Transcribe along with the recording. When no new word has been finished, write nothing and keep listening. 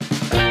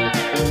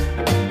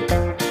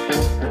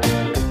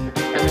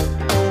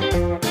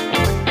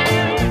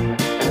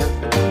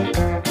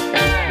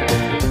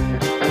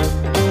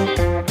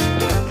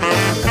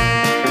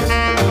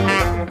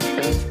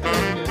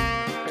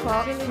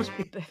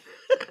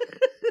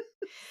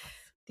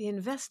The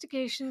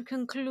investigation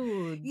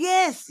concludes.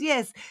 Yes.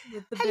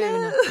 With the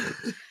Hello.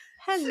 donut.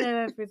 Hello,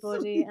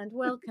 everybody, and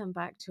welcome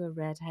back to A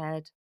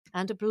Redhead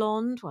and a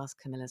Blonde. Whilst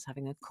Camilla's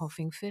having a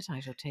coughing fit, I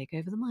shall take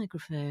over the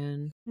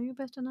microphone. Are you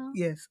better now?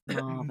 Yes.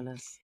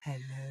 Marvellous.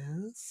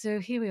 Hello. So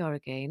here we are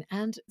again,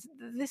 and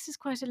this is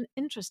quite an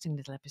interesting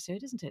little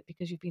episode, isn't it?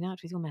 Because you've been out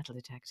with your metal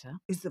detector.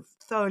 It's a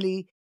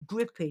thoroughly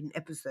gripping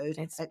episode,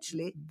 It's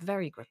actually.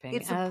 very gripping.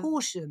 It's a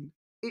portion.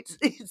 It's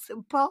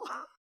a part.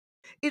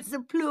 It's a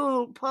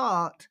plural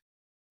part,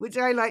 which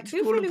I like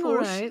to call a portion. All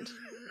right?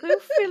 Are you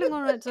feeling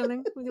all right,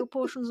 darling, with your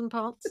portions and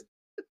parts?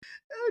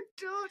 Oh,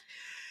 God.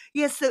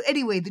 Yes, so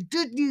anyway, the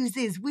good news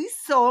is we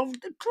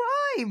solved the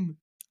crime.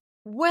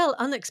 Well,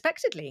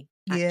 unexpectedly,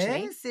 actually.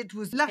 Yes, it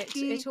was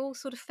lucky. It all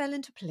sort of fell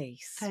into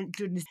place. Thank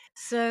goodness.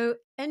 So,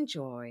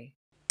 enjoy.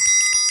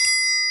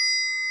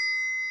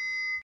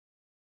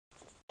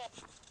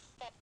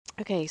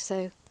 Okay,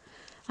 so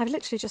I've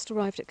literally just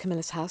arrived at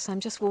Camilla's house. I'm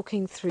just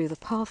walking through the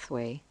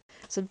pathway.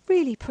 It's a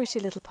really pretty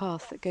little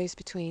path that goes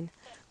between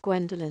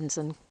Gwendolyn's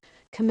and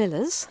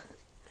Camilla's.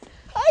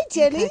 Hi,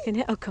 Jenny.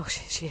 Oh, gosh,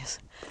 here she is.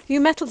 Are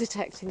you metal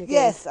detecting again?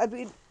 Yes, I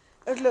mean,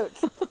 look.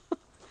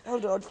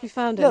 Hold on. Have you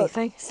found Look,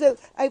 anything? So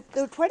there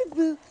were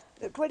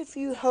quite a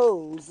few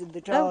holes in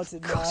the garden.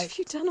 Oh, gosh, have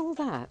you done all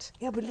that?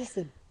 Yeah, but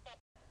listen.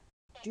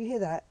 Do you hear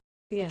that?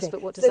 Yes, Okay.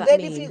 but what does so that then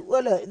mean?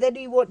 Look, then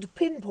you want to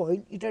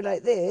pinpoint, you go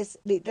like this,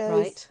 and it does.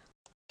 Right.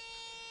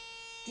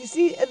 Do you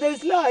see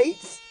those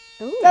lights?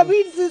 Ooh. That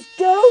means there's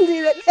gold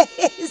in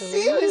it.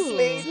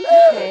 Seriously, Ooh.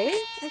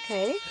 look.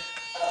 Okay.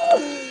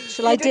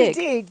 Shall I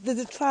dig? There's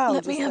a trowel.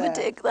 Let me have a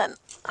dig then.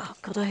 Oh,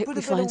 God, I hope Put we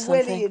a bit find of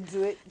welly something.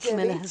 into it, Jenny.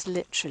 Camilla has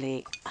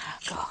literally... Oh,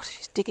 God,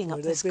 she's digging up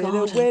Put this a bit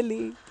garden. of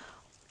welly.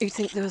 You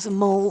think there was a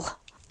mole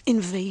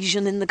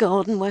invasion in the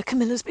garden where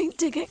Camilla's been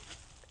digging?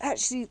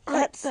 Actually,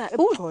 Like that's that. a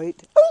Oh,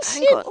 point.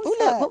 Hang on. Oh,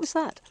 look, what was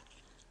that?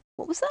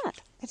 What was that?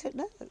 I don't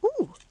know.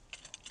 Ooh.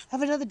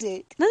 Have another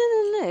dig. No.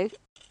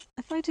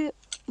 If I do it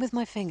with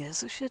my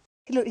fingers, I should...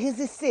 Look, here's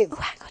a sieve.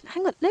 Oh,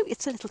 hang on. No,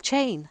 it's a little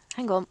chain.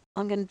 Hang on.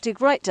 I'm going to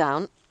dig right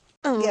down.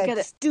 Oh, Yeah, get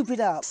it. scoop it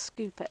up.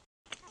 Scoop it.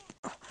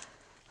 Oh.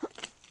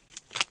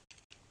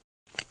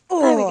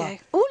 There we go.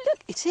 Oh, look,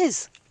 it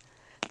is.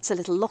 It's a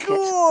little locket.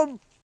 Go on,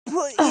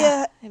 put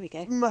your There we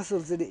go.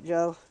 muscles in it,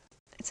 Joel.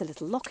 It's a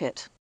little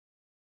locket.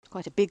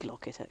 Quite a big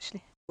locket,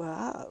 actually.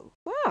 Wow.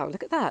 Wow,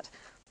 look at that.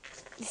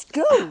 It's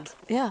gold.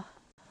 Yeah.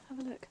 Have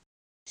a look.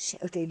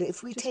 Shit, okay, look,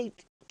 if we Just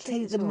take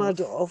clean the it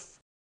mud off.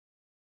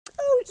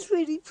 Oh, it's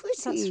really pretty.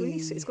 That's really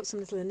sweet. It's got some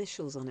little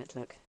initials on it,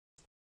 look.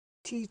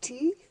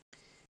 TT?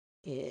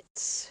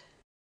 It's...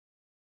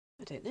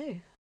 I don't know.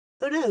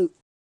 Oh, no.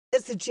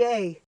 It's a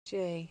J.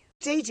 J.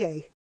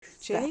 JJ.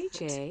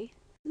 JJ.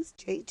 Who's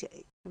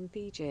JJ? From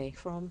BJ.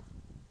 From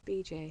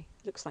BJ.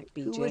 Looks like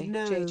BJ. Who would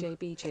know? JJ,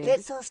 BJ.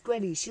 Let's ask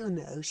Granny. She'll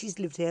know. She's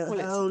lived here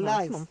her whole Come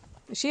life. on.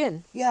 Is she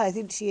in? Yeah, I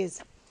think she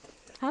is.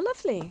 How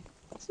lovely.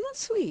 Isn't that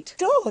sweet?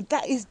 God,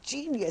 that is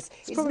genius.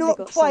 It's probably not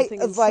got quite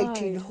something a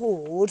Viking inside.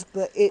 hoard,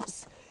 but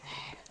it's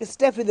a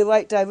step in the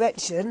right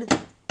direction.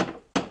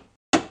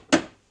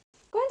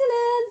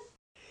 Gwendolyn!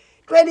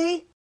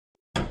 Granny!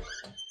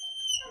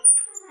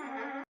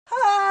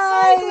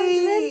 Hi!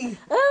 Gwendolyn.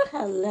 Oh,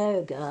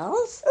 hello,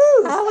 girls.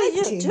 Oh, how are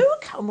you? thank you. Do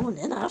come on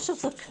in out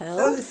of the cold.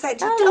 Oh,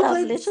 thank you. How Come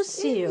lovely and to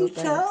see see you me,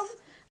 both. Tom.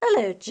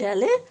 Hello,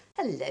 Jelly.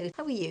 Hello,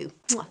 how are you?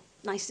 Mwah.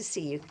 Nice to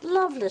see you.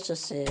 Lovely to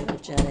see you,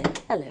 Jelly.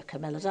 Hello,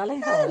 Camilla,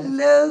 darling. How are you?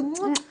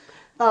 Hello.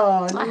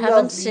 Oh, I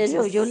haven't seen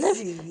you.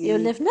 You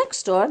live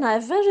next door, and I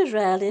very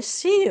rarely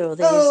see you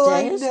these days,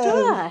 I do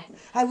know. I?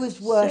 I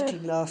was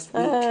working last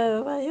week.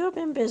 Oh, well, you've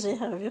been busy,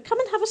 have you? Come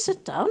and have a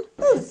sit down.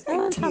 Oh,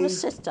 thank Have you. a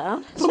sit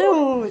down.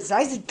 Oh, it's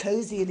nice and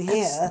cosy in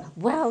here.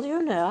 Well,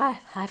 you know,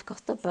 I've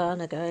got the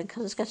burner going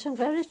because it's getting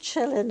very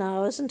chilly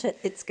now, isn't it?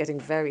 It's getting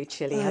very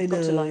chilly. I I've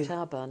got to know. light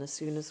our burner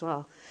soon as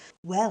well.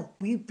 Well,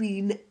 we've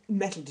been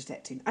metal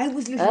detecting. I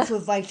was looking for a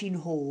Viking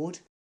hoard.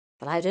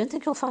 But I don't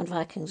think you'll find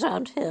Vikings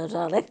round here,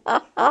 darling.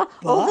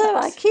 Although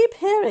I keep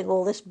hearing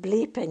all this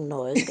bleeping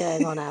noise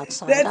going on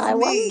outside. That's I me.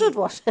 wondered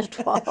what it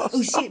was.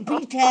 Oh, shit,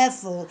 be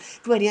careful.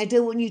 Gwenny, I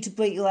don't want you to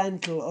break your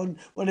ankle on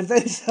one of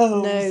those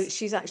holes. No,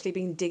 she's actually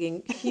been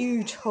digging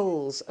huge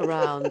holes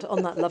around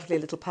on that lovely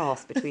little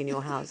path between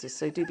your houses,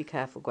 so do be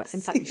careful, Gwen.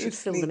 In fact, you should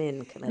fill them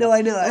in, Camilla. No,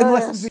 I know. I Oh,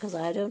 mustn't yes, because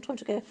I don't want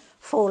to go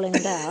falling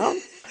down.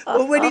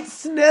 Or when it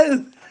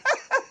snows.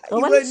 Or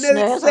You when won't it know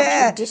snows, it's I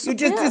there. should You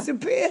just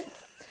disappear. disappear.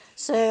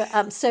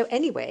 So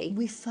anyway,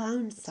 We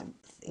found something.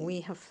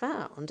 we have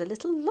found a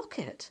little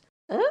locket.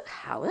 Oh,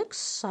 how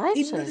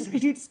exciting.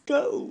 It's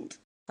gold.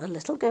 A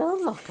little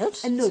gold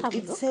locket. And Let's look,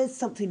 have a it says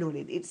something on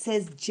it. It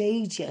says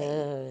JJ.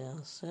 Oh,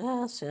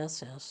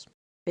 yes.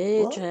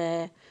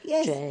 BJ,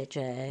 Yes.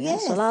 JJ.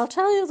 Yes. Well, I'll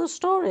tell you the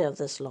story of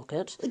this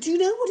locket. Do you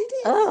know what it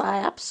is? Oh, I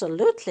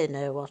absolutely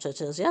know what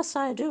it is. Yes,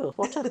 I do.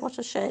 What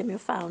a shame you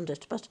found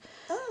it. But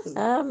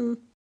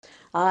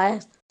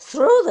I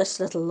threw this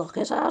little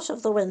locket out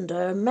of the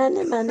window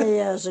many, many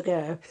years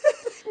ago.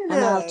 And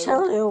I'll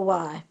tell you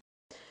why.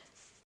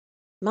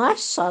 My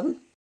son,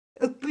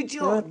 Big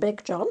John.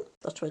 Big John,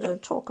 that we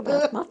don't talk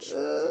about much.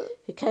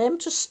 He came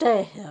to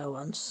stay here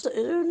once.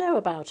 You know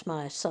about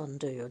my son,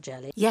 do you,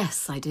 Jelly?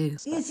 Yes, I do.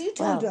 Yes, you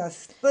told Well,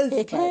 us both He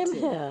about came him.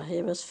 here.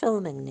 He was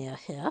filming near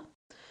here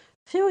a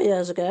few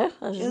years ago.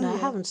 I don't know, I yeah.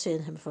 haven't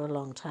seen him for a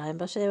long time,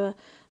 but they were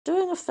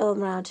doing a film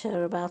round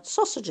here about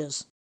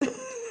sausages.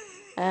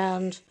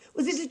 And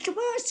Was it a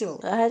commercial?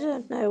 I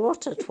don't know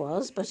what it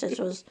was, but it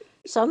was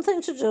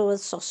something to do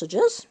with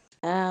sausages.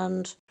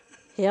 And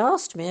he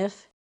asked me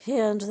if he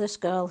and this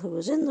girl who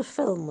was in the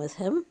film with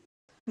him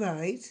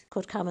Right.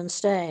 could come and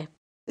stay.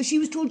 She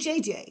was called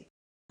JJ.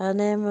 Her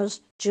name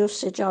was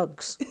Juicy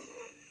Jugs.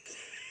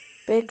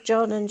 Big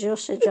John and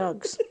Juicy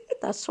Jugs.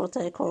 That's what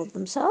they called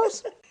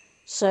themselves.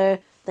 So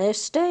they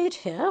stayed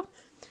here,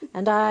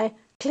 and I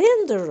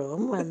cleaned the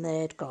room when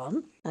they'd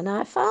gone, and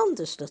I found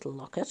this little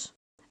locket.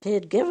 He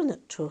had given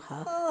it to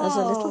her as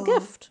a little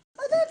gift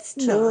Oh, that's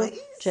to nice.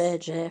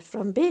 JJ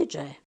from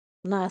BJ.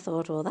 And I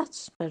thought, well,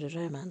 that's very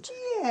romantic.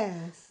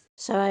 Yes.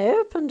 So I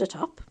opened it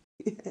up,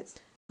 Yes.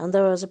 and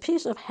there was a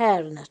piece of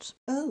hair in it,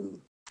 Oh,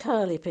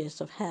 curly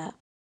piece of hair.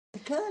 a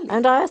curly.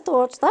 And I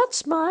thought,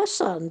 that's my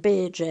son,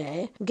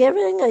 BJ,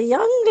 giving a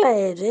young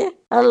lady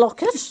a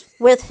locket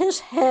with his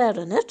hair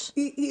in it,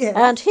 Yeah.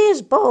 and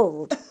he's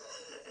bald.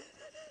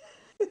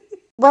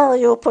 Well,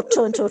 you put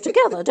two and two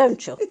together,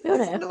 don't you? You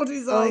know. Not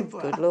his Oh,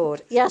 eyebrow. good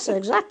Lord. Yes,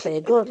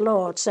 exactly. Good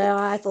Lord. So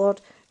I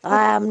thought,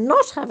 I am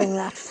not having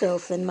that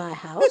filth in my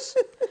house.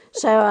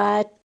 So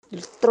I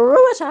threw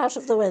it out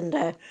of the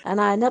window,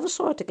 and I never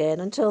saw it again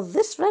until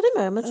this very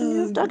moment, and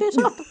you've dug it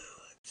up.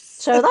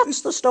 So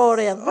that's the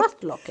story of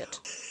that locket.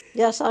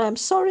 Yes, I am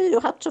sorry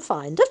you had to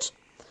find it.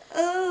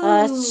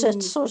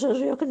 It's sort of,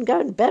 you can go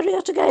and bury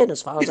it again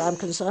as far as I'm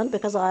concerned,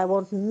 because I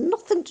want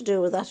nothing to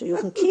do with that. You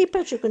can keep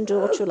it, you can do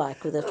what you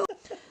like with it.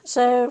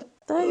 So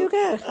there you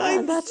go.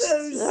 I'm That's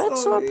so all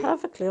sorry.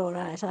 perfectly all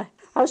right.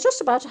 I was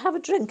just about to have a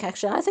drink,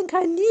 actually. I think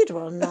I need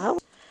one now.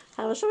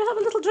 Shall we have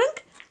a little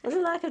drink? Would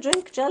you like a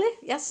drink, Jelly?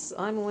 Yes,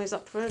 I'm always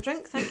up for a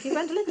drink. Thank you,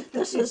 Gwendolyn.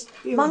 This is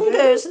Here we go.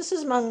 Mungo's. This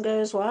is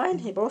Mungo's wine.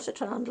 He brought it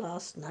round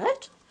last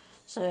night.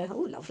 So, Oh,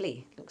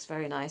 lovely. Looks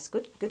very nice.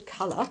 Good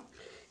colour.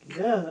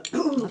 Yeah.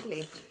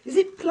 Lovely. Is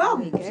it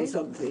plums There you or go.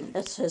 something?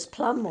 it's his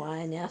plum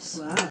wine, yes.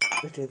 Wow.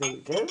 Okay, there we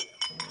go. There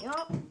we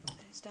are.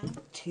 Goes down.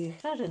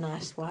 Very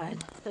nice wine.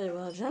 Very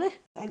well, Jelly.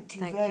 Thank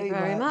you Thank very you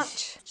very much.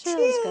 much.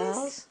 Cheers,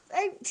 girls.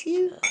 Thank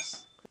you.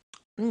 Yes.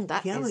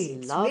 That Yummy, is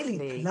it's lovely,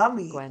 really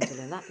plummy.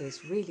 Gwendolyn. That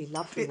is really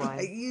lovely Bit wine.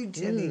 like you,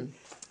 Jenny.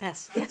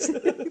 Yes, yes.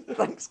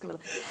 Thanks, Camilla.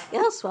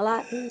 Yes,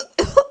 well,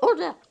 oh,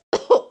 dear.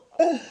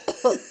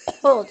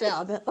 Oh,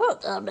 damn it. Oh,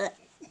 damn it.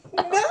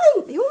 No!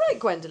 Are you all right,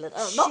 Gwendolyn?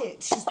 Oh, not.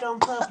 Shit, she's gone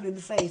purple in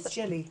the face,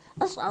 Jelly.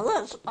 That's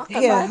stuck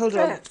in Here, my hold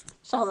on. throat.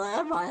 So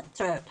there, my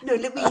throat. No,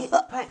 let me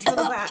pat you on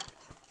the back.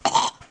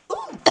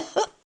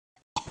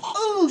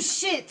 Oh,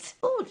 shit!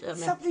 Oh, dear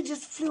me. Something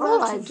just flew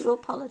Oh, out I of... do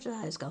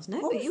apologise, girls. No,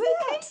 What are was you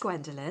okay, that?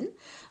 Gwendolyn?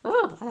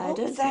 Oh, I What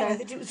don't was that? I know.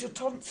 think it was your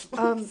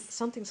tonsils.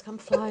 Something's come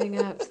flying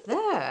out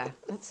there.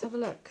 Let's have a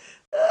look.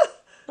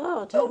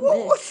 Oh, dear What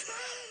me. was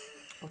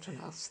that? What on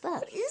earth's that?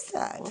 What is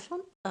that? What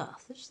on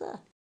earth is that?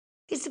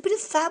 It's a bit of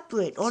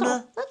fabric on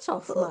a... That's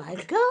off my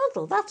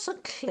girdle. That's a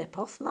clip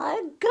off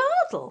my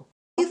girdle.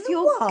 Off the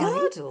your wine?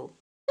 girdle.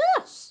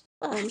 Yes,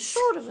 I'm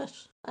sure of it.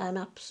 I'm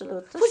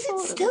absolutely Was sure it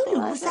of it.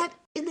 stolen? Oh, Was that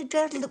in the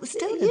girdle that was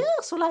stolen?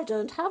 Yes, well, I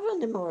don't have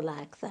any more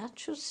like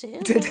that, you see.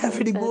 Don't have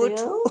any more Very at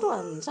all? old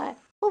ones. Well,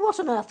 what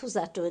on earth was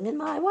that doing in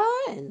my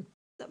wine?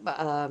 But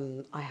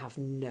I have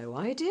no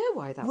idea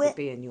why that Where- would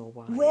be in your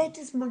wine. Where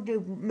does Mundo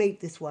make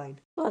this wine?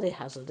 Well, he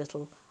has a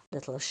little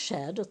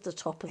shed at the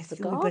top of the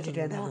think we garden better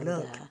go and have a down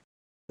look. there.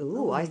 Ooh,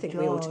 Oh I my think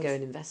we ought to God. go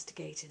and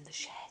investigate in the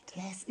shed.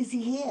 Yes, is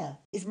he here?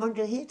 Is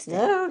Mundo here today?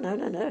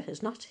 No,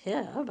 he's not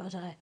here, but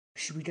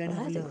Should we go and I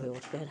have a think we look?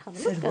 ought to go and have a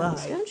So look, do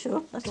girls, I. don't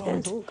you? Let's go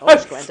and... Oh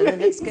gosh, Gwendolyn,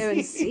 let's go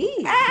and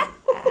see.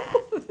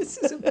 This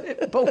is a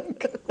bit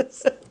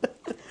bonkers.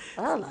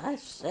 Well, I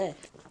say.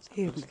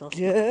 Here we Little-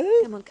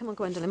 go. Come on,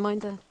 Gwendolyn,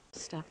 mind the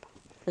step.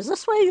 Is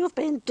this where you've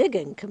been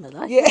digging,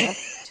 Camilla? Yeah.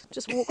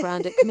 Just walk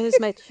round it. Camilla's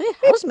made. She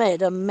has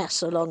made a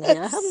mess along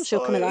here, haven't you,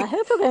 Camilla? I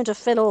hope you're going to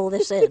fill all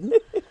this in.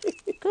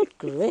 Good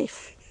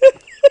grief.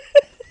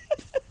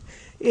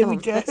 Here Come we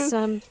on, go.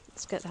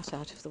 let's get that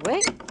out of the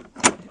way.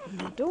 Open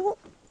the door.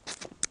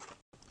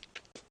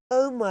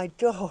 Oh my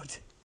God.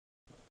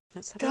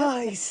 Let's have a look.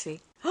 Let's Guys. see.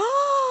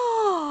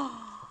 Oh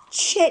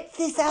Check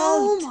this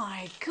out.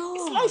 my God!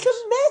 It's like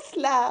a meth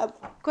lab.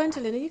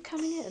 Gwendolyn, are you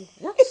coming in?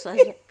 Yes,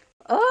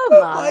 oh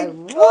my My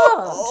word.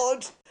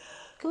 God.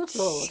 Good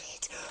Lord.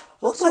 Shit.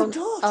 What oh my on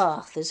God.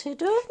 earth is he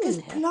doing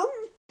in here?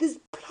 There's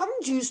plum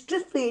juice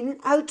dripping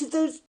out of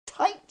those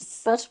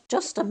tights. But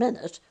just a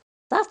minute.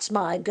 That's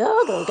my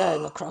girdle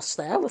going across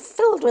there. We're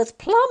filled with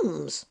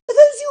plums. Are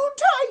those your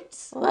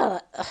tights?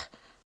 Well,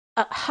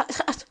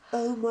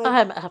 Oh my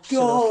I'm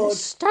absolutely God.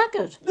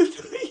 staggered.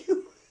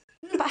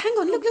 But hang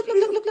on, look!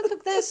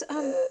 There's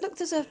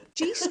there's a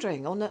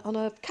G-string on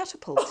a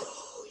catapult.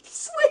 Oh,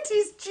 it's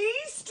Sweaty's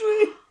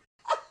G-string.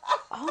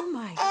 Oh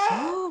my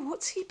God,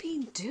 what's he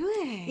been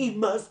doing? He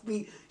must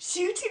be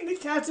shooting the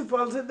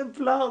catapult at the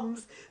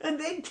plums and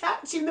then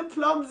catching the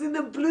plums in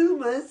the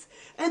bloomers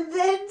and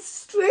then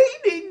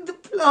straining the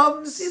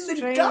plums in the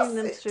Straining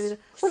them gusset. through.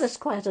 Well, it's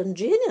quite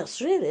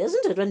ingenious, really,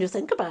 isn't it, when you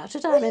think about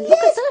it? I mean, look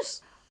at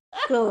this.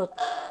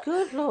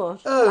 Good Lord.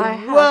 Oh, I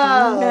had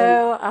wow.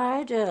 no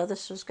idea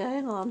this was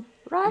going on.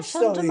 Right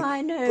under my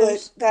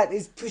nose. but that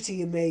is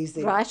pretty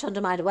amazing. Right under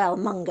my... Well,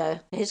 Mungo.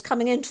 He's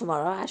coming in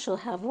tomorrow. I shall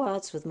have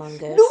words with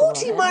Mungo.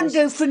 Naughty for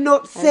Mungo for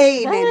not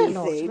saying very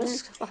naughty, anything.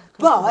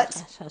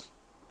 but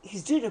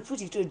He's doing a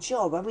pretty good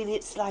job. I mean,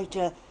 it's like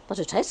But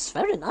it tastes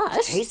very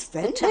nice. It tastes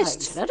very It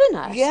tastes nice. very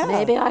nice. Yeah.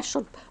 Maybe I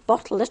should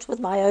bottle it with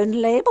my own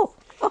label.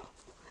 Oh,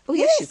 Oh,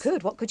 yes, you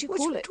could. What could you What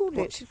call should it? we call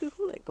it? What should we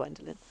call it,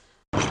 Gwendolyn?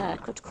 I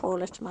could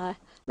call it my...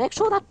 Make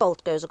sure that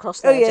bolt goes across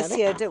Oh there, yes,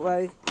 Jenny. yeah, don't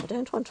worry. I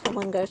don't want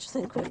Mungo to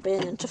think we've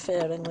been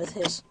interfering with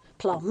his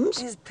plums.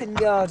 His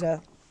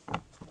pinata.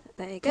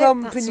 There you go.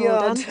 Plum That's all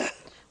done. pinata.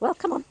 Well,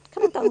 come on,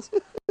 girls.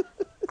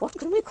 What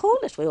can we call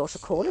it? We ought to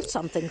call it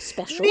something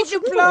special. Knicker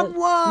shouldn't we? plum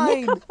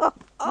wine.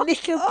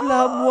 Knicker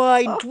plum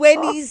wine.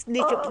 Gwenny's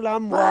Knicker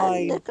plum My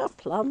wine. Knicker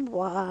plum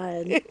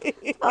wine.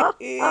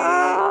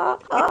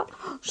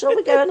 Shall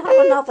we go and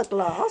have another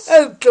glass?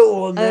 Oh,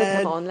 go on Oh,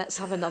 then. come on, let's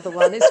have another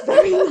one. It's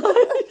very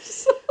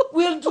nice.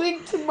 We'll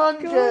drink to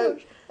Mungo.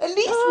 At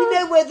least we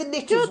know where the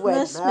knickers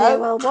Goodness went me, now.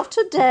 well, what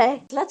a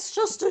day. Let's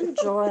just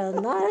enjoy a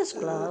nice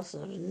glass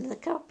of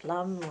Knicker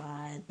plum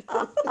wine.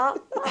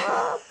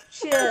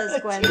 Cheers,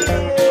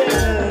 Gwendolyn.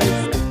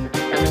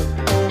 Cheers.